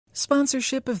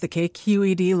Sponsorship of the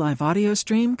KQED live audio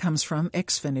stream comes from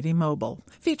Xfinity Mobile,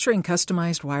 featuring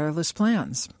customized wireless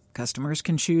plans. Customers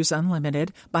can choose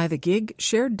unlimited, by the gig,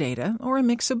 shared data, or a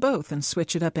mix of both and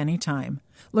switch it up anytime.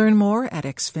 Learn more at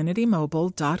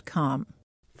xfinitymobile.com.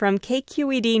 From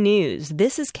KQED News,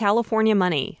 this is California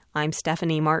Money. I'm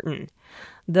Stephanie Martin.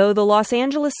 Though the Los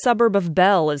Angeles suburb of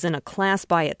Bell is in a class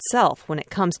by itself when it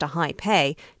comes to high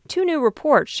pay, two new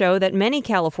reports show that many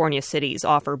California cities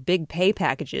offer big pay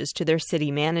packages to their city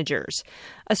managers.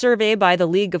 A survey by the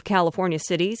League of California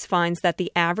Cities finds that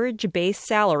the average base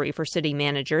salary for city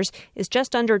managers is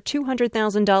just under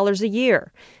 $200,000 a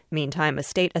year. Meantime, a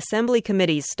state assembly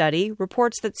committee's study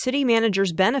reports that city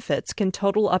managers' benefits can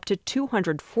total up to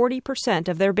 240%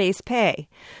 of their base pay.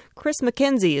 Chris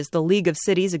McKenzie is the League of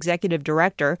Cities executive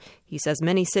director. He says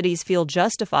many cities feel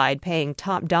justified paying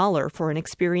top dollar for an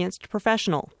experienced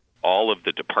professional. All of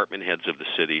the department heads of the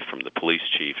city, from the police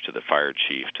chief to the fire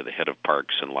chief to the head of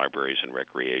parks and libraries and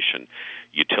recreation,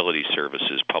 utility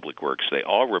services, public works, they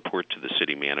all report to the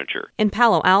city manager. In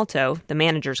Palo Alto, the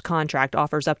manager's contract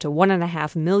offers up to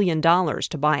 $1.5 million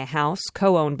to buy a house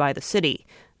co-owned by the city.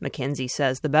 McKenzie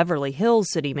says the Beverly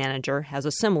Hills city manager has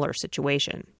a similar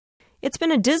situation. It's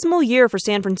been a dismal year for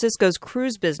San Francisco's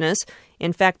cruise business,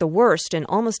 in fact the worst in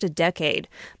almost a decade.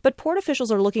 But port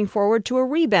officials are looking forward to a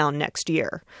rebound next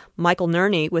year. Michael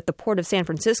Nerney with the Port of San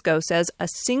Francisco says a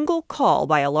single call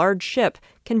by a large ship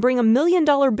can bring $1 million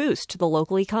boost to the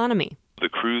local economy. The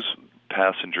cruise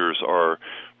passengers are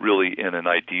really in an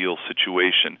ideal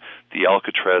situation. The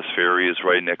Alcatraz ferry is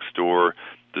right next door.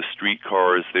 The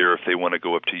streetcar is there if they want to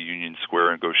go up to Union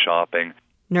Square and go shopping.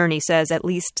 Nerney says at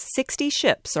least 60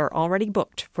 ships are already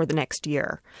booked for the next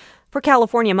year. For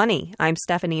California Money, I'm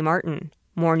Stephanie Martin.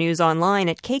 More news online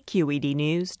at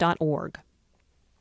kqednews.org.